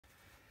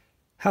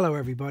Hello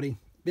everybody,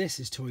 this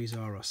is Toys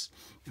R Us,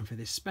 and for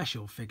this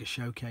special figure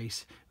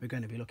showcase we're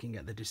going to be looking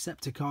at the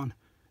Decepticon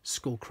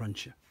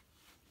Skullcruncher.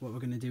 What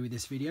we're going to do with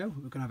this video,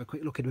 we're going to have a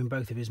quick look at him in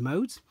both of his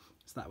modes,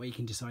 so that way you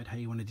can decide how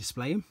you want to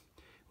display him.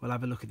 We'll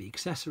have a look at the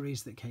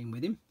accessories that came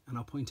with him, and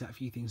I'll point out a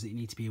few things that you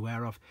need to be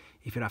aware of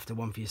if you're after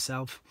one for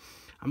yourself.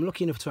 I'm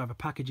lucky enough to have a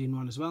packaging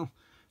one as well,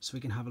 so we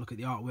can have a look at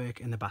the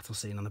artwork and the battle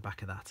scene on the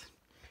back of that.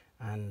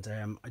 And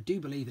I do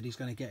believe that he's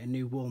going to get a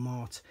new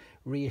Walmart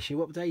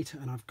reissue update,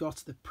 and I've got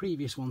the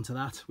previous one to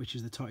that, which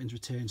is the Titans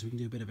Return, so we can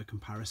do a bit of a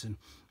comparison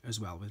as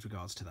well with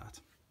regards to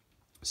that.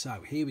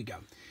 So here we go.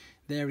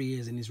 There he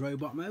is in his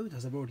robot mode.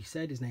 As I've already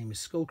said, his name is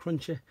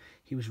Skullcruncher.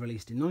 He was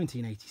released in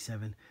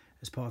 1987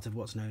 as part of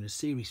what's known as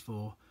Series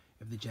 4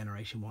 of the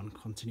Generation 1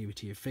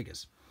 continuity of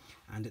figures.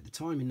 And at the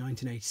time in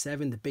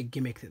 1987, the big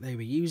gimmick that they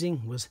were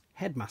using was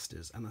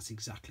headmasters, and that's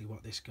exactly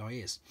what this guy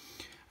is.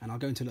 And I'll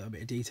go into a little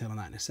bit of detail on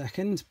that in a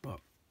second, but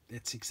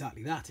it's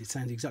exactly that. It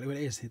sounds exactly what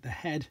it is. The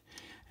head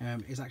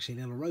is actually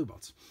a little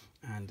robot,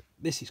 and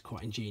this is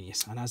quite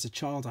ingenious. And as a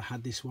child, I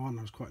had this one.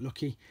 I was quite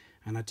lucky,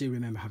 and I do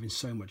remember having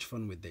so much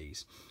fun with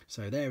these.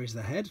 So there is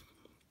the head,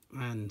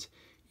 and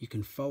you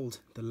can fold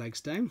the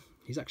legs down.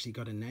 He's actually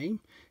got a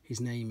name.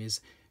 His name is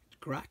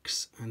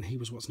Grax, and he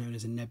was what's known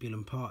as a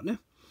Nebulon partner.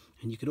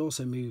 And you could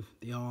also move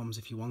the arms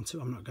if you want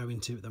to. I'm not going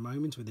to at the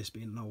moment, with this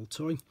being an old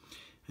toy.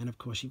 And of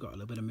course you've got a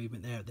little bit of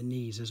movement there at the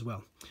knees as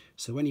well.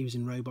 So when he was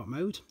in robot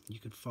mode, you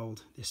could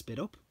fold this bit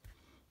up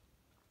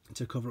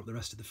to cover up the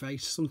rest of the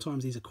face.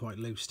 Sometimes these are quite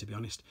loose, to be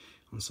honest,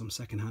 on some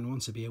second-hand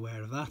ones, so be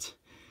aware of that.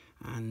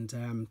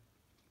 And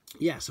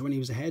yeah, so when he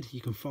was a head,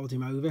 you can fold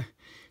him over.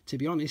 To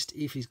be honest,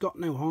 if he's got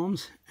no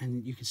arms,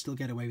 and you can still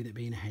get away with it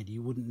being a head,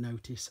 you wouldn't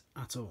notice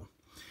at all.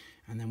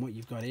 And then what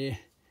you've got here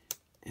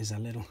is a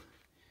little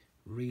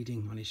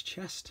reading on his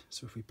chest.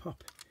 So if we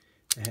pop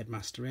the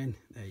headmaster in,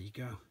 there you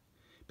go.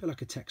 A bit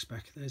like a tech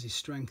spec. There's his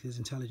strength, his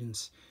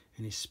intelligence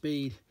and his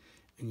speed,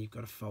 and you've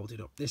got to fold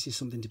it up. This is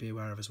something to be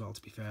aware of as well,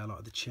 to be fair. A lot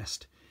of the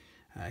chest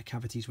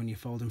cavities, when you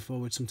fold them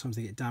forward, sometimes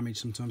they get damaged,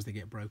 sometimes they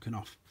get broken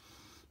off.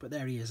 But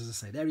there he is, as I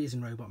say, there he is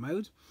in robot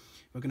mode.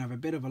 We're going to have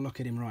a bit of a look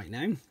at him right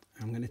now.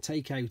 I'm going to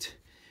take out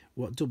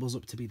what doubles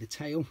up to be the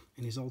tail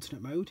in his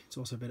alternate mode. It's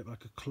also a bit of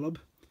like a club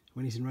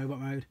when he's in robot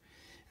mode.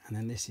 And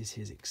then this is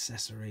his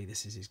accessory,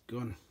 this is his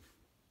gun.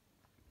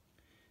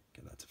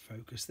 Get that to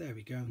focus, there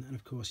we go. And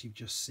of course you've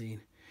just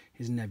seen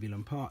his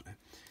Nebulon partner.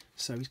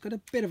 So he's got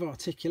a bit of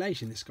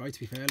articulation, this guy, to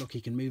be fair. Look,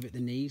 he can move at the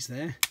knees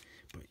there.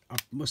 But I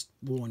must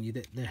warn you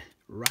that the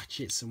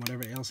ratchets and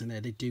whatever else in there,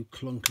 they do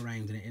clunk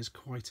around, and it is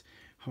quite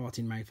heart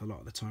in mouth a lot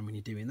of the time when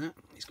you're doing that.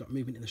 He's got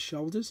movement in the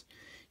shoulders,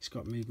 he's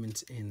got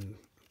movement in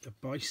the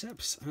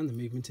biceps, and the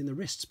movement in the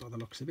wrists by the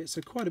looks of it.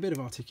 So quite a bit of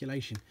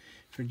articulation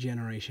for a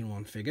Generation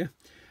 1 figure.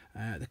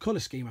 The colour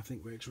scheme, I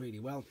think, works really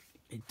well.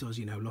 It does,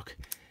 you know, look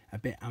a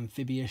bit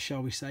amphibious,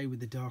 shall we say,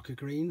 with the darker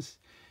greens.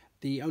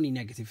 The only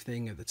negative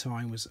thing at the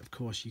time was, of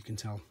course, you can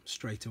tell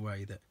straight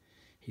away that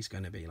he's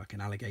going to be like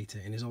an alligator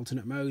in his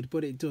alternate mode,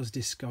 but it does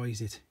disguise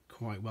it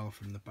quite well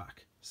from the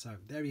back. So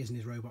there he is in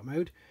his robot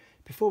mode.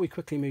 Before we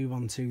quickly move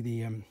on to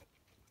the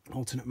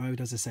alternate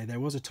mode, as I say, there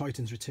was a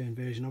Titans Return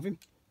version of him,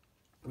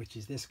 which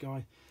is this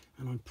guy,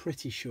 and I'm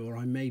pretty sure,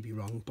 I may be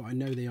wrong, but I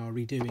know they are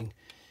redoing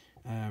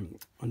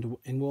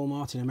in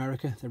Walmart in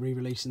America. They're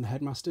re-releasing the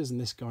headmasters, and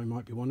this guy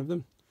might be one of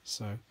them.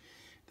 So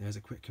there's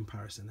a quick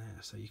comparison there,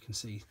 so you can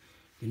see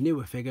the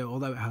newer figure,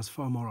 although it has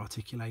far more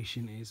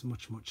articulation, is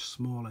much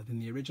smaller than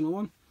the original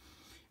one.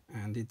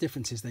 And the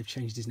difference is they've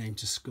changed his name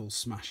to Skull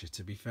Smasher,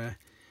 to be fair,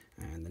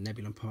 and the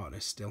Nebulon partner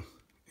is still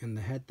in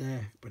the head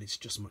there, but it's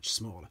just much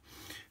smaller.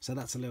 So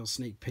that's a little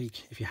sneak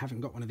peek, if you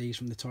haven't got one of these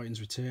from the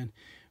Titans Return,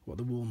 what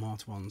the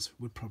Walmart ones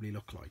would probably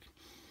look like.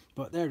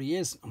 But there he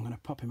is. I'm going to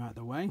pop him out of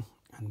the way,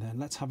 and then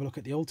let's have a look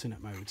at the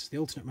alternate modes. The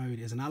alternate mode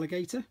is an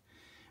alligator,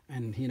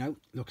 and you know,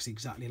 looks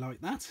exactly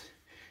like that.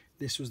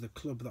 This was the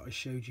club that I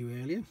showed you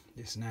earlier.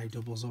 This now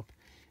doubles up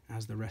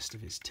as the rest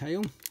of his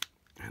tail,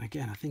 and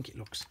again, I think it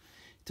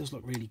does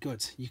look really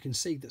good. You can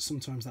see that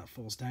sometimes that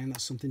falls down.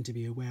 That's something to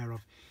be aware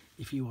of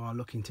if you are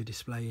looking to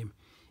display him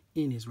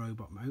in his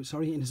robot mode,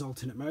 in his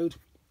alternate mode.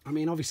 I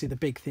mean, obviously the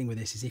big thing with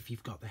this is if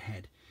you've got the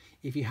head.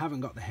 If you haven't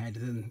got the head,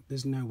 then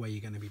there's no way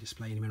you're going to be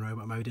displaying him in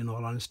robot mode, in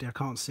all honesty. I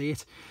can't see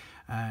it.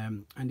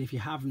 And if you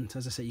haven't,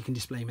 as I say, you can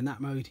display him in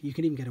that mode. You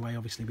can even get away,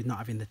 obviously, with not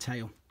having the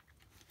tail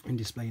and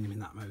displaying him in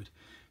that mode.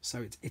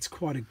 So it's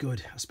quite a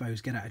good, I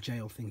suppose, get out of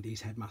jail thing,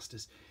 these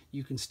headmasters.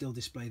 You can still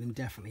display them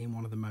definitely in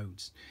one of the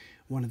modes.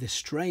 One of the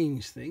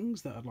strange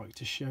things that I'd like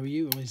to show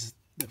you is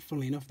that,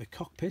 funnily enough, the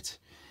cockpit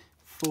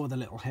for the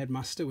little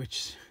headmaster,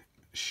 which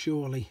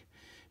surely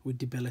would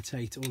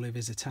debilitate all of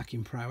his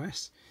attacking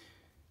prowess,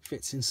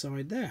 fits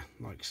inside there,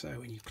 like so,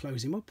 and you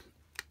close him up,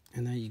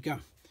 and there you go.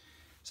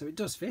 So it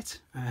does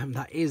fit.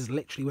 That is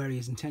literally where he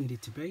is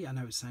intended to be. I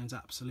know it sounds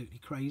absolutely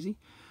crazy,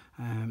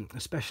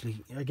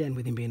 especially, again,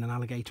 with him being an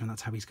alligator, and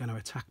that's how he's going to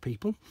attack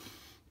people.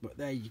 But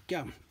there you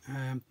go.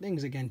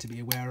 Things, again, to be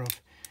aware of.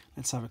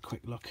 Let's have a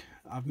quick look.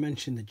 I've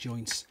mentioned the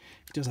joints.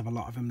 He does have a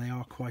lot of them. They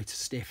are quite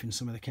stiff in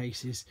some of the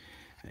cases.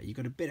 You've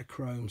got a bit of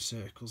chrome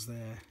circles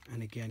there,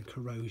 and again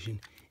corrosion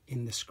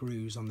in the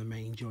screws on the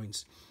main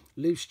joints.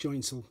 Loose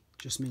joints will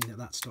just mean that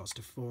that starts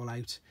to fall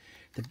out.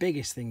 The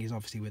biggest thing is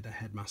obviously with the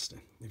headmaster.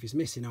 If it's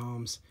missing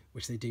arms,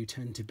 which they do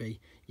tend to be,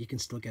 you can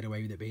still get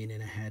away with it being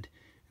in a head,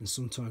 and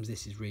sometimes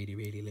this is really,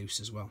 really loose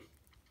as well.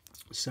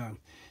 So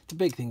the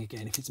big thing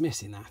again, if it's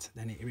missing that,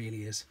 then it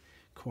really is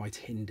quite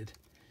hindered.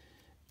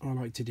 I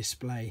like to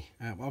display,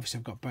 obviously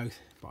I've got both,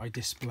 but I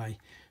display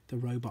the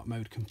robot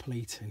mode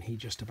complete, and he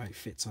just about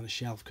fits on a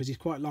shelf. Because he's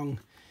quite long,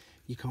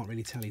 you can't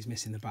really tell he's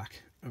missing the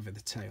back over the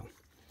tail.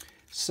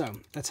 So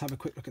let's have a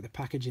quick look at the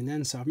packaging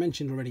then. So I've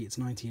mentioned already it's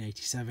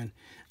 1987,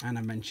 and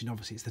I mentioned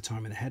obviously it's the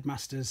time of the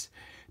headmasters.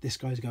 This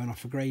guy's going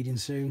off for grading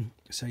soon,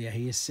 so yeah,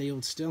 he is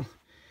sealed still.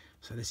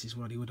 So this is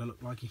what he would have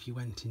looked like if you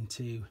went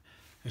into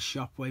a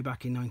shop way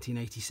back in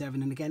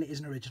 1987, and again it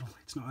is an original,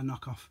 it's not a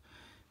knockoff.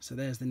 So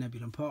there's the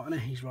Nebulon partner.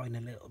 He's riding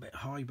a little bit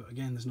high, but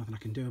again there's nothing I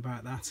can do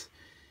about that,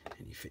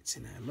 and he fits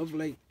in there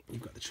lovely.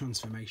 You've got the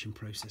transformation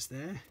process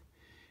there.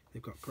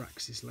 They've got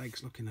Grax's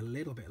legs looking a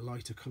little bit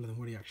lighter colour than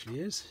what he actually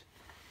is.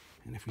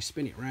 And if we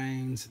spin it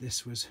round,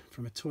 this was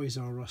from a Toys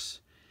R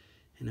Us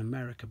in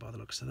America by the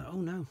looks of that. Oh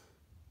no,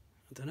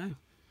 I don't know,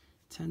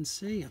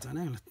 10C, I don't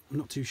know, I'm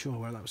not too sure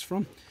where that was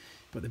from.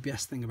 But the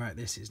best thing about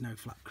this is no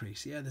flap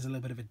crease. Yeah, there's a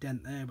little bit of a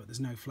dent there, but there's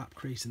no flap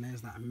crease, and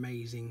there's that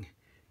amazing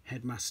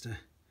headmaster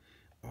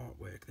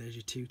artwork. There's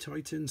your two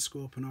Titans,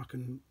 Scorponok,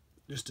 and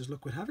just as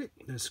luck would have it,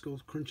 there's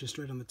Skullcruncher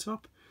straight on the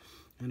top,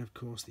 and of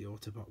course the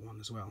Autobot one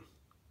as well.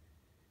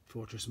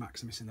 Fortress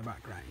Maximus in the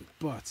background.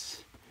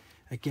 But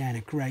again,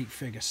 a great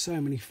figure.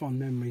 So many fond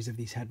memories of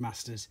these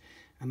headmasters,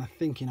 and I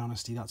think in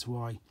honesty that's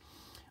why,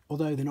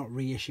 although they're not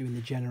reissuing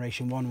the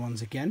Generation 1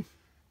 ones again,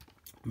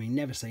 I mean,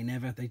 never say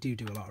never, they do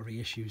a lot of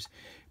reissues,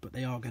 but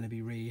they are going to be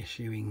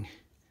reissuing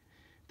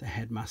the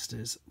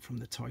headmasters from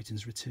the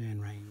Titans Return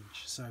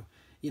range. So,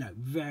 you know,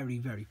 very,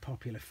 very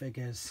popular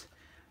figures.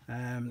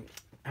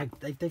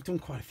 They've done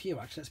quite a few,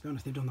 actually, let's be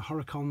honest. They've done the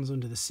Horicons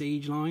under the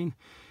Siege line.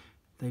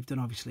 They've done,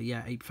 obviously,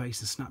 yeah, Ape Face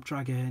and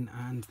Snapdragon,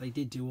 and they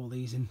did do all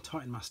these in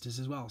Titan Masters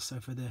as well. So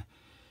for the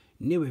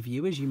newer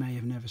viewers, you may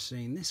have never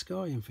seen this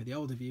guy, and for the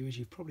older viewers,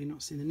 you've probably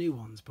not seen the new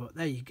ones. But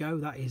there you go,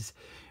 that is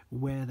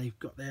where they've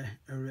got their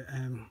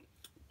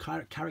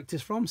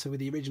characters from. So with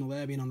the original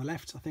there being on the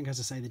left, I think,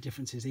 as I say, the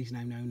difference is he's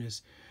now known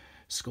as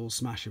Skull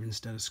Smasher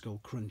instead of Skull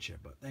Cruncher.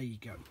 But there you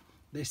go.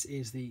 This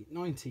is the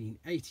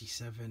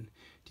 1987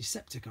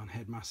 Decepticon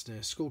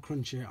Headmaster Skull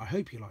Cruncher. I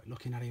hope you like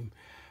looking at him.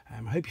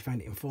 I hope you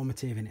found it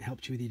informative and it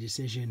helped you with your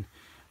decision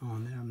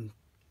on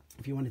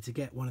if you wanted to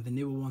get one of the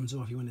newer ones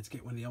or if you wanted to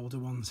get one of the older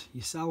ones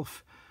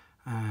yourself.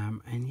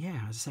 And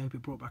yeah, as I say, I hope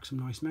it brought back some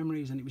nice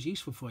memories and it was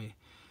useful for you.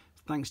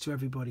 Thanks to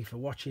everybody for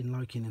watching,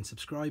 liking and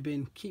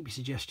subscribing. Keep your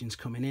suggestions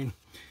coming in.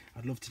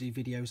 I'd love to do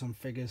videos on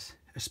figures,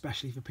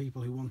 especially for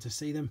people who want to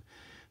see them.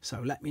 So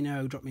let me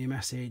know, drop me a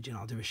message, and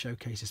I'll do a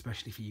showcase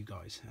especially for you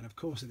guys. And of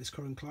course, at this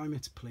current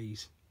climate,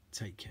 please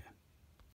take care.